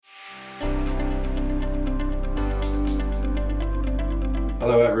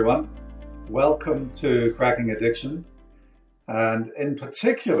Hello, everyone. Welcome to Cracking Addiction. And in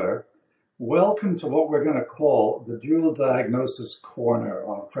particular, welcome to what we're going to call the Dual Diagnosis Corner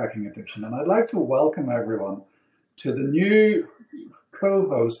of Cracking Addiction. And I'd like to welcome everyone to the new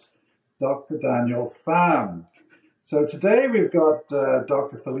co-host, Dr. Daniel Pham. So today we've got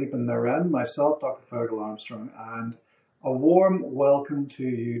Dr. Philippe Naren, myself, Dr. Fergal Armstrong, and a warm welcome to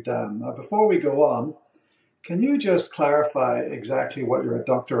you, Dan. Now, before we go on, can you just clarify exactly what you're a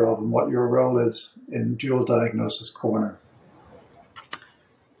doctor of and what your role is in Dual Diagnosis Corner?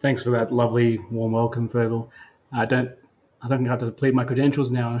 Thanks for that lovely warm welcome, Fergal. I don't have to plead my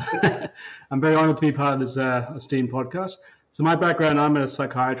credentials now. I'm very honoured to be part of this esteemed podcast. So my background, I'm a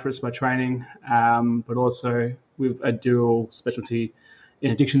psychiatrist by training, but also with a dual specialty in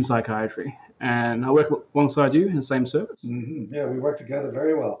addiction psychiatry. And I work alongside you in the same service. Mm-hmm. Yeah, we work together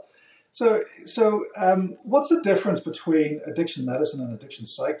very well. So, what's the difference between addiction medicine and addiction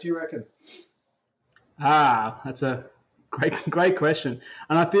psych, do you reckon? That's a great question.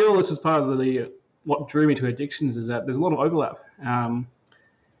 And I feel this is part of what drew me to addictions is that there's a lot of overlap.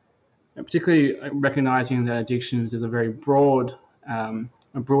 Particularly recognizing that addictions is a very broad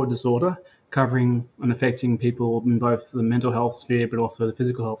disorder covering and affecting people in both the mental health sphere but also the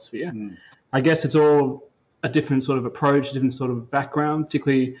physical health sphere. I guess it's all a different sort of approach, a different sort of background,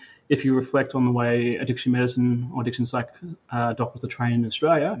 particularly if you reflect on the way addiction medicine or addiction psych doctors are trained in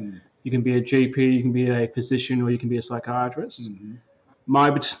Australia. You can be a GP, you can be a physician, or you can be a psychiatrist. My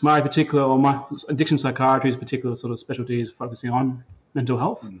addiction psychiatry's particular sort of specialty is focusing on mental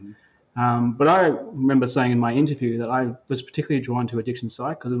health. But I remember saying in my interview that I was particularly drawn to addiction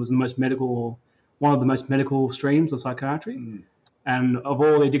psych because it was one of the most medical streams of psychiatry. And of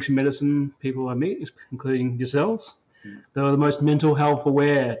all the addiction medicine people I meet, including yourselves, they were the most mental health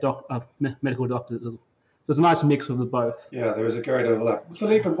aware medical doctors. So it's a nice mix of the both. Yeah, there is a great overlap.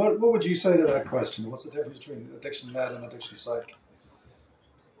 Philippe, what would you say to that question? What's the difference between addiction med and addiction psych?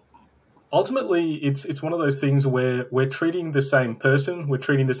 Ultimately, it's one of those things where we're treating the same person, we're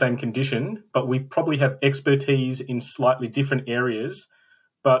treating the same condition, but we probably have expertise in slightly different areas,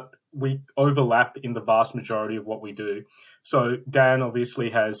 but we overlap in the vast majority of what we do. So Dan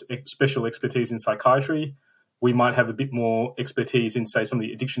obviously has special expertise in psychiatry. We might have a bit more expertise in, say, some of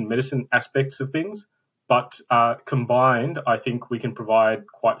the addiction medicine aspects of things, but combined, I think we can provide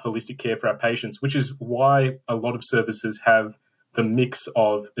quite holistic care for our patients, which is why a lot of services have the mix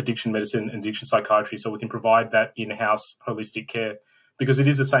of addiction medicine and addiction psychiatry, so we can provide that in-house holistic care, because it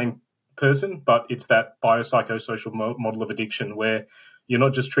is the same person, but it's that biopsychosocial model of addiction where you're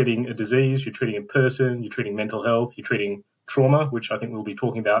not just treating a disease, you're treating a person, you're treating mental health, you're treating trauma, which I think we'll be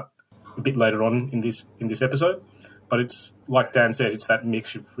talking about a bit later on in this episode. But it's, like Dan said, it's that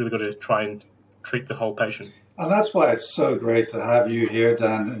mix. You've really got to try and treat the whole patient. And that's why it's so great to have you here,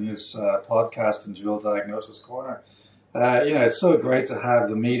 Dan, in this podcast in Dual Diagnosis Corner. It's so great to have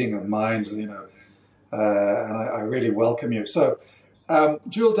the meeting of minds, and I really welcome you. So,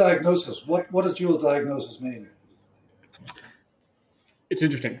 dual diagnosis, what does dual diagnosis mean? It's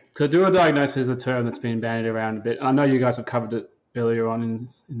interesting. So dual diagnosis is a term that's been bandied around a bit. And I know you guys have covered it earlier on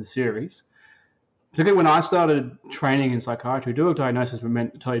in the series. Particularly when I started training in psychiatry, dual diagnosis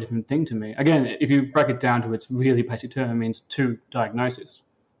meant a totally different thing to me. Again, if you break it down to its really basic term, it means two diagnoses.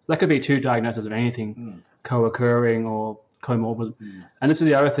 So that could be two diagnoses of anything, co-occurring or comorbid. And this is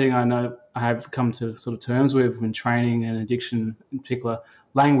the other thing I know I have come to sort of terms with when training and addiction in particular.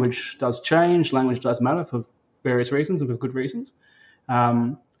 Language does change. Language does matter for various reasons and for good reasons.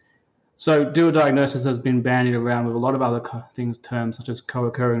 So dual diagnosis has been bandied around with a lot of other terms such as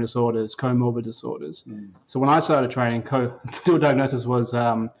co-occurring disorders, comorbid disorders. So when I started training, dual diagnosis was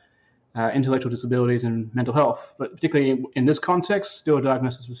intellectual disabilities and mental health. But particularly in this context, dual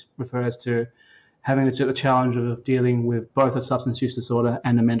diagnosis refers to having the challenge of dealing with both a substance use disorder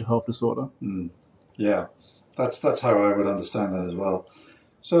and a mental health disorder. Yeah, that's how I would understand that as well.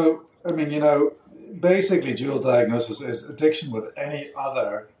 So, I mean, basically dual diagnosis is addiction with any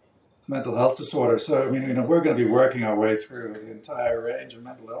other mental health disorder. So, I mean, we're going to be working our way through the entire range of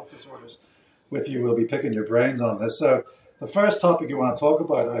mental health disorders with you. We'll be picking your brains on this. So the first topic you want to talk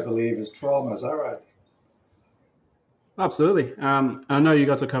about, I believe, is trauma. Is that right? Absolutely. I know you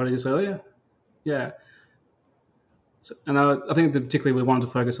guys have covered this earlier. Yeah. So, and I think that particularly we wanted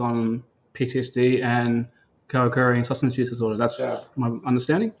to focus on PTSD and co-occurring substance use disorder. That's my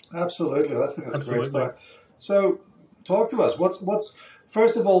understanding. Absolutely. I think that's a great start. So talk to us.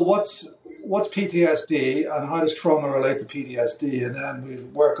 First of all, what's PTSD and how does trauma relate to PTSD? And then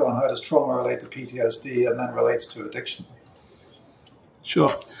we'll work on how does trauma relate to PTSD and then relates to addiction.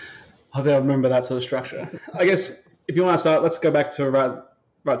 Sure. I think I remember that sort of structure. I guess if you want to start, let's go back to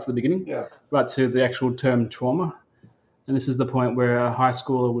right to the beginning, right to the actual term trauma. And this is the point where a high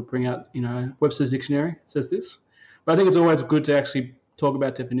schooler would bring out, Webster's Dictionary says this. But I think it's always good to actually talk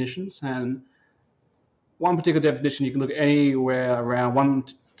about definitions. And one particular definition, you can look anywhere around. One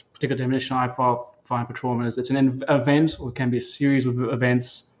particular definition I find for trauma is it's an event, or it can be a series of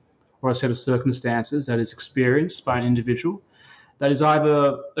events or a set of circumstances that is experienced by an individual that is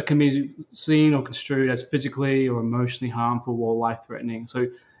either, it can be seen or construed as physically or emotionally harmful or life-threatening. So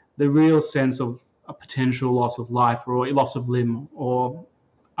the real sense of a potential loss of life or a loss of limb or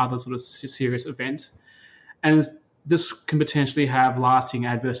other sort of serious event. And this can potentially have lasting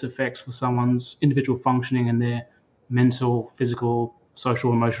adverse effects for someone's individual functioning and their mental, physical,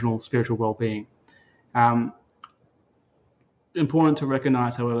 social, emotional, spiritual well-being. Important to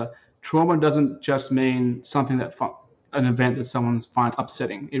recognize, however, trauma doesn't just mean something that an event that someone finds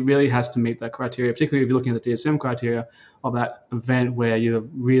upsetting. It really has to meet that criteria, particularly if you're looking at the DSM criteria of that event where you're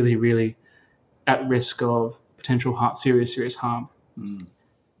really, really at risk of potential serious harm.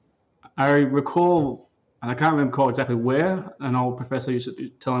 I recall, and I can't recall exactly where, an old professor used to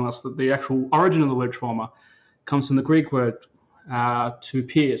be telling us that the actual origin of the word trauma comes from the Greek word to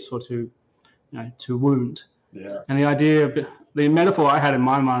pierce or to wound. Yeah. And the idea, the metaphor I had in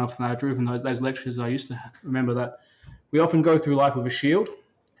my mind often I drew from those lectures, I used to remember that we often go through life with a shield,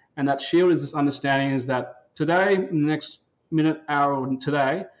 and that shield is this understanding is that today, next minute, hour, or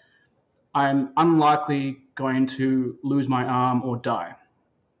today, I'm unlikely going to lose my arm or die.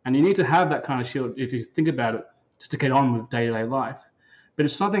 And you need to have that kind of shield, if you think about it, just to get on with day-to-day life. But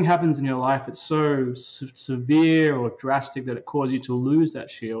if something happens in your life that's so severe or drastic that it causes you to lose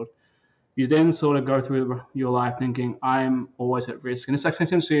that shield, you then sort of go through your life thinking, I'm always at risk. And it's like,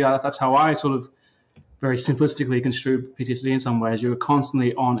 essentially, that's how I sort of very simplistically construe PTSD in some ways. You're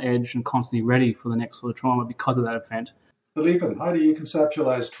constantly on edge and constantly ready for the next sort of trauma because of that event. Philippe, how do you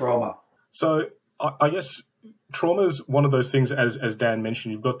conceptualize trauma? So I guess trauma is one of those things, as Dan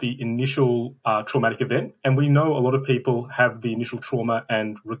mentioned, you've got the initial traumatic event, and we know a lot of people have the initial trauma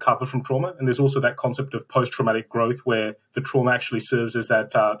and recover from trauma. And there's also that concept of post-traumatic growth where the trauma actually serves as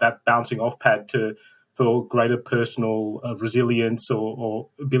that bouncing off pad for greater personal resilience or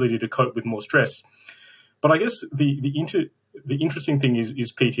ability to cope with more stress. But I guess the interesting thing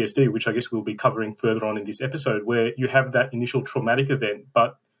is PTSD, which I guess we'll be covering further on in this episode, where you have that initial traumatic event,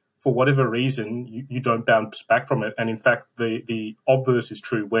 but for whatever reason, you don't bounce back from it. And in fact, the obverse is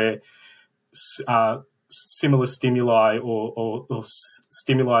true, where similar stimuli or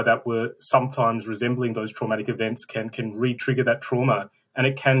stimuli that were sometimes resembling those traumatic events can re-trigger that trauma. And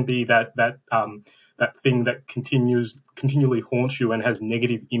it can be that thing that continually haunts you and has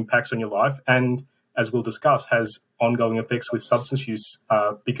negative impacts on your life. And as we'll discuss, has ongoing effects with substance use,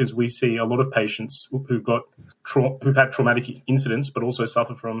 because we see a lot of patients who've had traumatic incidents, but also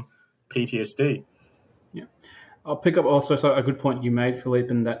suffer from PTSD. Yeah, I'll pick up also a good point you made, Philippe,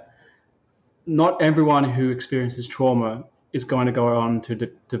 in that not everyone who experiences trauma is going to go on to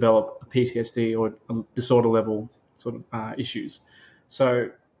develop a PTSD or a disorder level sort of issues. So,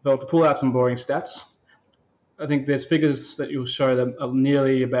 to pull out some boring stats, I think there's figures that you'll show that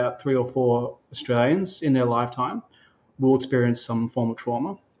nearly about 3 or 4 Australians in their lifetime will experience some form of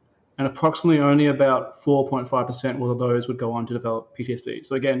trauma. And approximately only about 4.5% of those would go on to develop PTSD.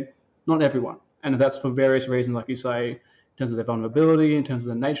 So again, not everyone. And that's for various reasons, like you say, in terms of their vulnerability, in terms of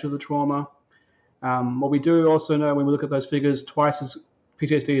the nature of the trauma. What we do also know when we look at those figures,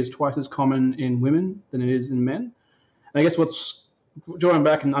 PTSD is twice as common in women than it is in men. And I guess drawing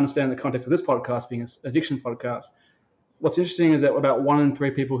back and understand the context of this podcast being an addiction podcast, what's interesting is that about 1 in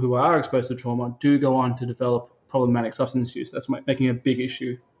 3 people who are exposed to trauma do go on to develop problematic substance use. That's making a big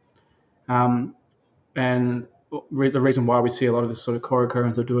issue. And the reason why we see a lot of this sort of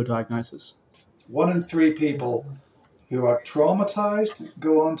co-occurrence or dual diagnosis. 1 in 3 people who are traumatized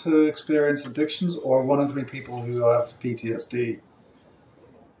go on to experience addictions, or 1 in 3 people who have PTSD?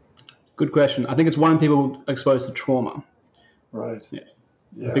 Good question. I think it's 1 in people exposed to trauma. Right. Yeah.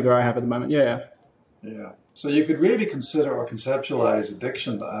 The figure I have at the moment. Yeah. So you could really consider or conceptualize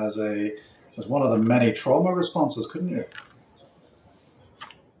addiction as one of the many trauma responses, couldn't you?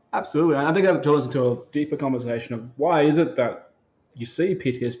 Absolutely. I think that draws into a deeper conversation of why is it that you see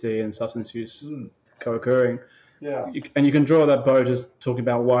PTSD and substance use co-occurring. Yeah. And you can draw that bow just talking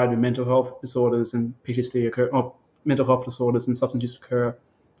about why do mental health disorders and PTSD occur, or mental health disorders and substance use occur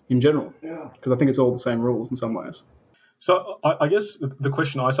in general. Yeah. Because I think it's all the same rules in some ways. So I guess the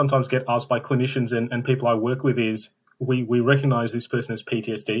question I sometimes get asked by clinicians and people I work with is, we recognize this person as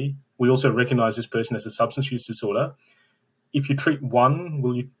PTSD. We also recognize this person as a substance use disorder. If you treat one,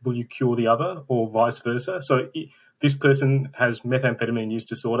 will you cure the other, or vice versa? So this person has methamphetamine use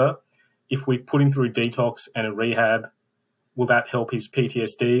disorder. If we put him through detox and a rehab, will that help his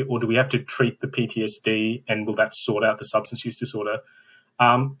PTSD, or do we have to treat the PTSD and will that sort out the substance use disorder?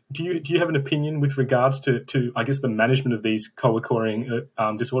 Do you have an opinion with regards to I guess the management of these co-occurring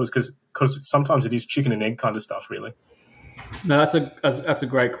disorders? Because sometimes it is chicken and egg kind of stuff, really. No, that's a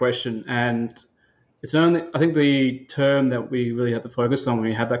great question, and it's only, I think the term that we really have to focus on when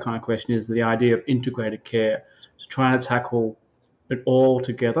we have that kind of question is the idea of integrated care. So trying to tackle it all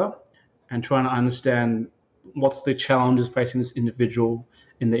together and trying to understand what's the challenges facing this individual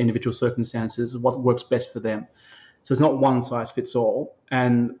in the individual circumstances, what works best for them. So it's not one size fits all.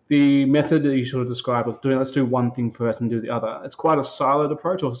 And the method that you sort of described was let's do one thing first and do the other. It's quite a siloed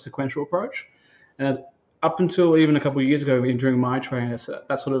approach or a sequential approach. And up until even a couple of years ago during my training,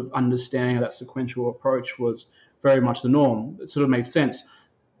 that sort of understanding of that sequential approach was very much the norm. It sort of made sense.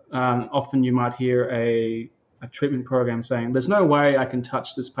 Often you might hear a treatment program saying, there's no way I can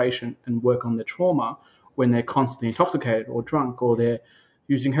touch this patient and work on their trauma when they're constantly intoxicated or drunk or they're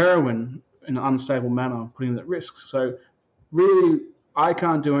using heroin in an unstable manner, putting them at risk. So really, I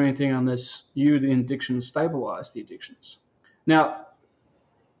can't do anything unless you, the addiction, stabilize the addictions. Now,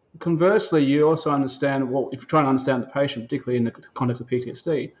 conversely, you also understand, well, if you're trying to understand the patient, particularly in the context of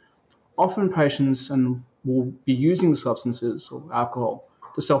PTSD, often patients will be using substances or alcohol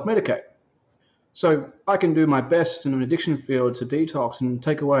to self-medicate. So I can do my best in an addiction field to detox and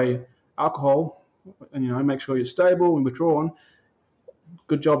take away alcohol and, make sure you're stable and withdrawn.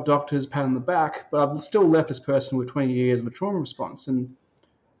 Good job, doctors, pat on the back, but I've still left this person with 20 years of a trauma response. And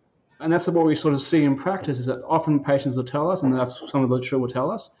that's what we sort of see in practice is that often patients will tell us, and that's some of the literature will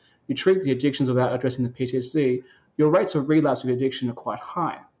tell us, you treat the addictions without addressing the PTSD, your rates of relapse with addiction are quite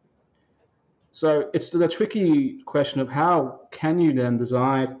high. So it's the tricky question of how can you then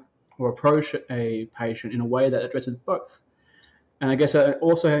design or approach a patient in a way that addresses both. And I guess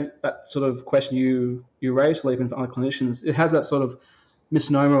also that sort of question you raised, even for other clinicians, it has that sort of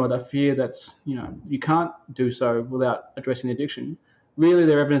misnomer or that fear that's, you can't do so without addressing the addiction. Really,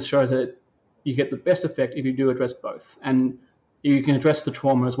 their evidence shows that you get the best effect if you do address both. And you can address the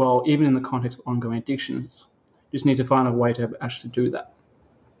trauma as well, even in the context of ongoing addictions. You just need to find a way to actually do that.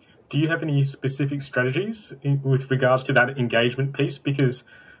 Do you have any specific strategies with regards to that engagement piece? Because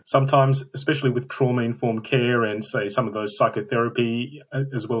sometimes, especially with trauma-informed care and, say, some of those psychotherapy,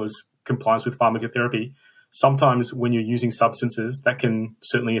 as well as compliance with pharmacotherapy, sometimes when you're using substances, that can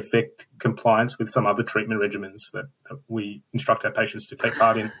certainly affect compliance with some other treatment regimens that we instruct our patients to take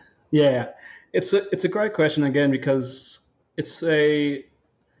part in. Yeah, it's a great question, again, because it's a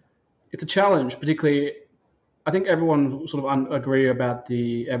challenge, particularly. I think everyone sort of agree about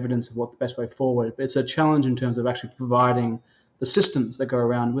the evidence of what the best way forward, but it's a challenge in terms of actually providing the systems that go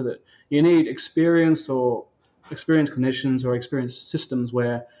around with it. You need experienced clinicians or experienced systems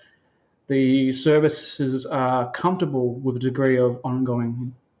where the services are comfortable with a degree of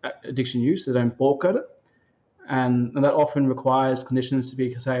ongoing addiction use. They don't balk at it. And that often requires clinicians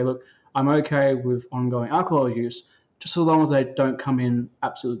to say, look, I'm okay with ongoing alcohol use, just so long as they don't come in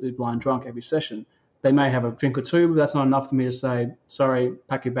absolutely blind drunk every session. They may have a drink or two, but that's not enough for me to say, sorry,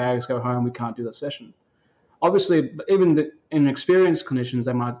 pack your bags, go home, we can't do that session. Obviously, even in experienced clinicians,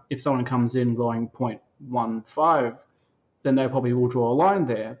 they might, if someone comes in blowing 0.15, then they probably will draw a line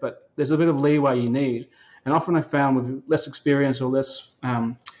there. But there's a bit of leeway you need. And often I found with less experience or less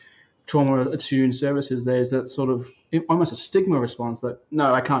trauma-attuned services, there's that sort of almost a stigma response that,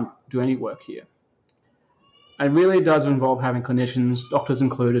 no, I can't do any work here. It really does involve having clinicians, doctors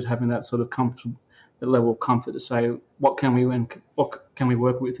included, having that sort of level of comfort to say, what can we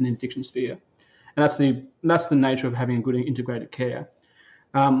work with in the addiction sphere? And that's the nature of having a good integrated care.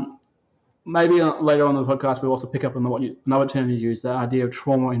 Maybe later on in the podcast, we'll also pick up on another term you use, the idea of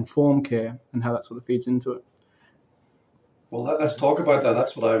trauma-informed care and how that sort of feeds into it. Well, let's talk about that.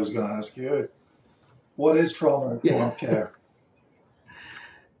 That's what I was going to ask you. What is trauma-informed care?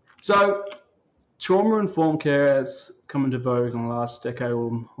 So trauma-informed care has come into vogue in the last decade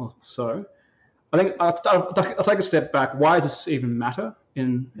or so. I think I'll take a step back. Why does this even matter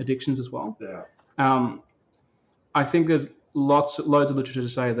in addictions as well? Yeah. I think there's loads of literature to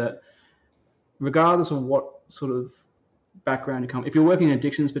say that regardless of what sort of background you come, if you're working in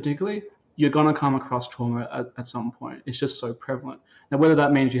addictions particularly, you're going to come across trauma at some point. It's just so prevalent. Now, whether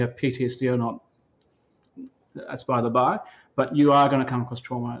that means you have PTSD or not, that's by the by, but you are going to come across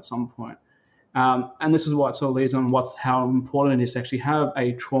trauma at some point. And this is what sort of leads on how important it is to actually have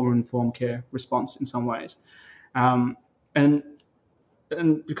a trauma-informed care response in some ways. And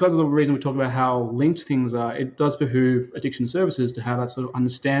and because of the reason we talk about how linked things are, it does behoove addiction services to have that sort of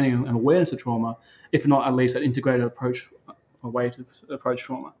understanding and awareness of trauma, if not at least an integrated approach, a way to approach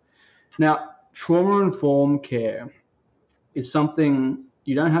trauma. Now, trauma-informed care is something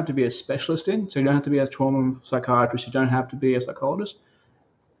you don't have to be a specialist in, so you don't have to be a trauma psychiatrist, you don't have to be a psychologist.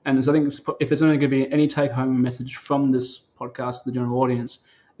 And so I think if there's only going to be any take-home message from this podcast to the general audience,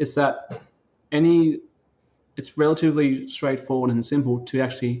 it's that it's relatively straightforward and simple to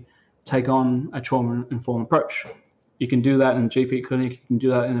actually take on a trauma-informed approach. You can do that in a GP clinic, you can do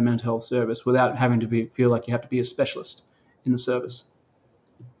that in a mental health service without having to feel like you have to be a specialist in the service.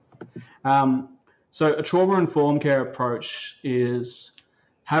 So a trauma-informed care approach is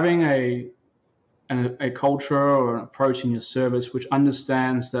having a culture or an approach in your service which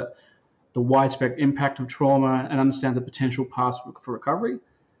understands that the widespread impact of trauma and understands the potential paths for recovery,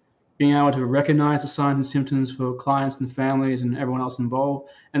 being able to recognize the signs and symptoms for clients and families and everyone else involved,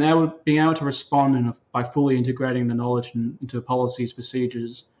 and being able to respond by fully integrating the knowledge into policies,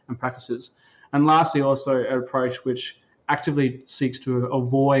 procedures, and practices. And lastly, also an approach which actively seeks to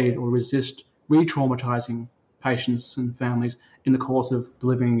avoid or resist re-traumatizing patients and families in the course of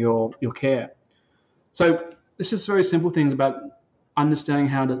delivering your care. So this is very simple things about understanding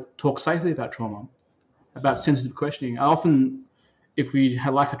how to talk safely about trauma, about sensitive questioning. Often, if we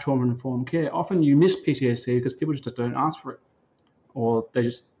like a trauma-informed care, often you miss PTSD because people just don't ask for it, or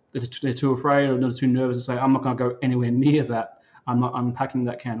they're too afraid or they're too nervous to say, I'm not going to go anywhere near that. I'm not unpacking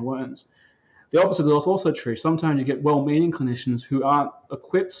that can of worms. The opposite is also true. Sometimes you get well-meaning clinicians who aren't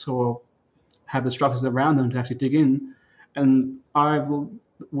equipped or have the structures around them to actually dig in. And I've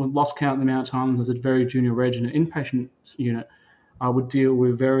lost count the amount of times as a very junior reg in an inpatient unit, I would deal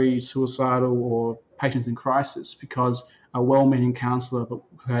with very suicidal or patients in crisis because a well-meaning counsellor but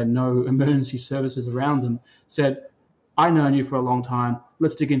who had no emergency services around them said, I've known you for a long time,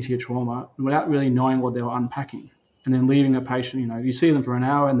 let's dig into your trauma, without really knowing what they were unpacking. And then leaving a patient, you see them for an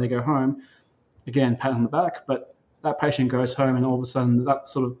hour and they go home, again, pat on the back, but that patient goes home and all of a sudden that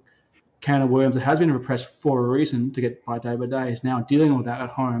sort of can of worms that has been repressed for a reason to get by day is now dealing with that at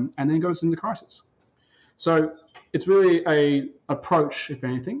home and then goes into crisis. So it's really a approach, if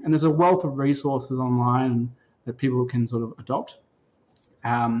anything, and there's a wealth of resources online that people can sort of adopt.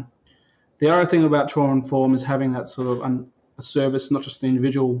 The other thing about trauma-informed is having that sort of a service, not just an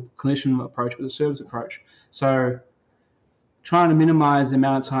individual clinician approach, but a service approach. So trying to minimize the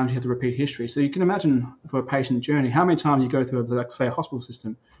amount of times you have to repeat history. So you can imagine for a patient journey, how many times you go through, like, say, a hospital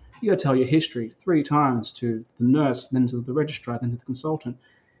system. You got to tell your history 3 times to the nurse, then to the registrar, then to the consultant.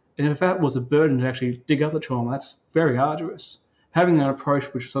 And if that was a burden to actually dig up the trauma, that's very arduous. Having an approach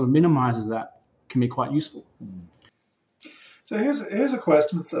which sort of minimizes that can be quite useful. So here's a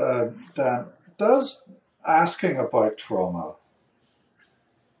question, Dan. Does asking about trauma,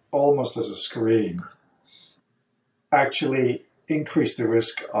 almost as a screen, actually increase the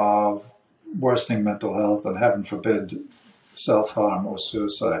risk of worsening mental health and, heaven forbid, self-harm or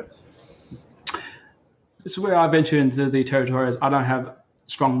suicide? This is where I venture into the territory as I don't have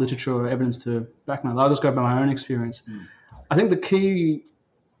strong literature or evidence to back my. I'll just go by my own experience. I think the key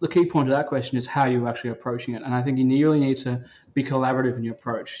point to that question is how you're actually approaching it. And I think you really need to be collaborative in your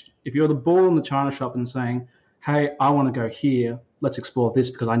approach. If you're the bull in the china shop and saying, hey, I want to go here, let's explore this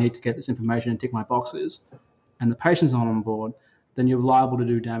because I need to get this information and tick my boxes, and the patient's not on board, then you're liable to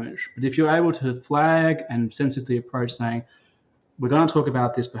do damage. But if you're able to flag and sensitively approach saying, we're going to talk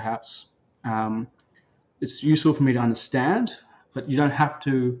about this perhaps, it's useful for me to understand, but you don't have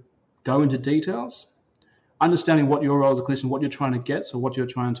to go into details. Understanding what your role as a clinician, what you're trying to get, so what you're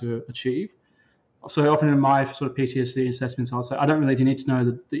trying to achieve. So often in my sort of PTSD assessments, I'll say, I don't really need to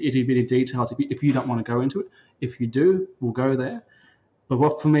know the itty-bitty details if you don't want to go into it. If you do, we'll go there. But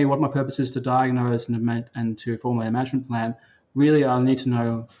what my purpose is to diagnose and to formulate a management plan, really I need to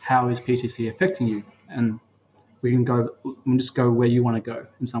know how is PTSD affecting you, and we can just go where you want to go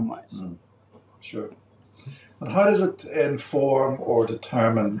in some ways. Sure. And how does it inform or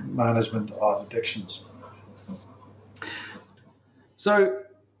determine management of addictions? So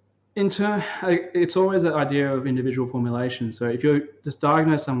it's always that idea of individual formulation. So if you just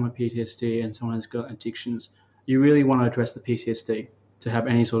diagnose someone with PTSD and someone has got addictions, you really want to address the PTSD to have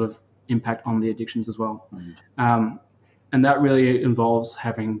any sort of impact on the addictions as well. And that really involves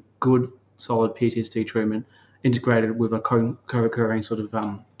having good, solid PTSD treatment integrated with a co-occurring sort of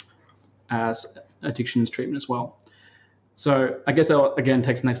addictions treatment as well. So I guess that again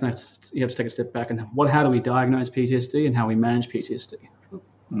takes next. You have to take a step back and how do we diagnose PTSD and how we manage PTSD?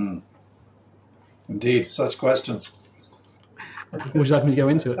 Indeed, such questions. Would you like me to go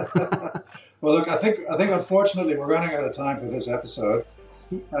into it? Well, look, I think unfortunately we're running out of time for this episode.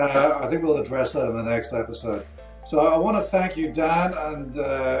 I think we'll address that in the next episode. So I want to thank you, Dan, and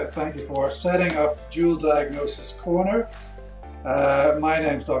thank you for setting up Dual Diagnosis Corner. My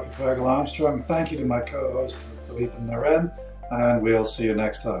name's Dr. Fergal Armstrong. Thank you to my co-host, Philippe and Naren, and we'll see you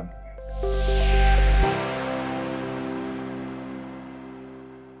next time.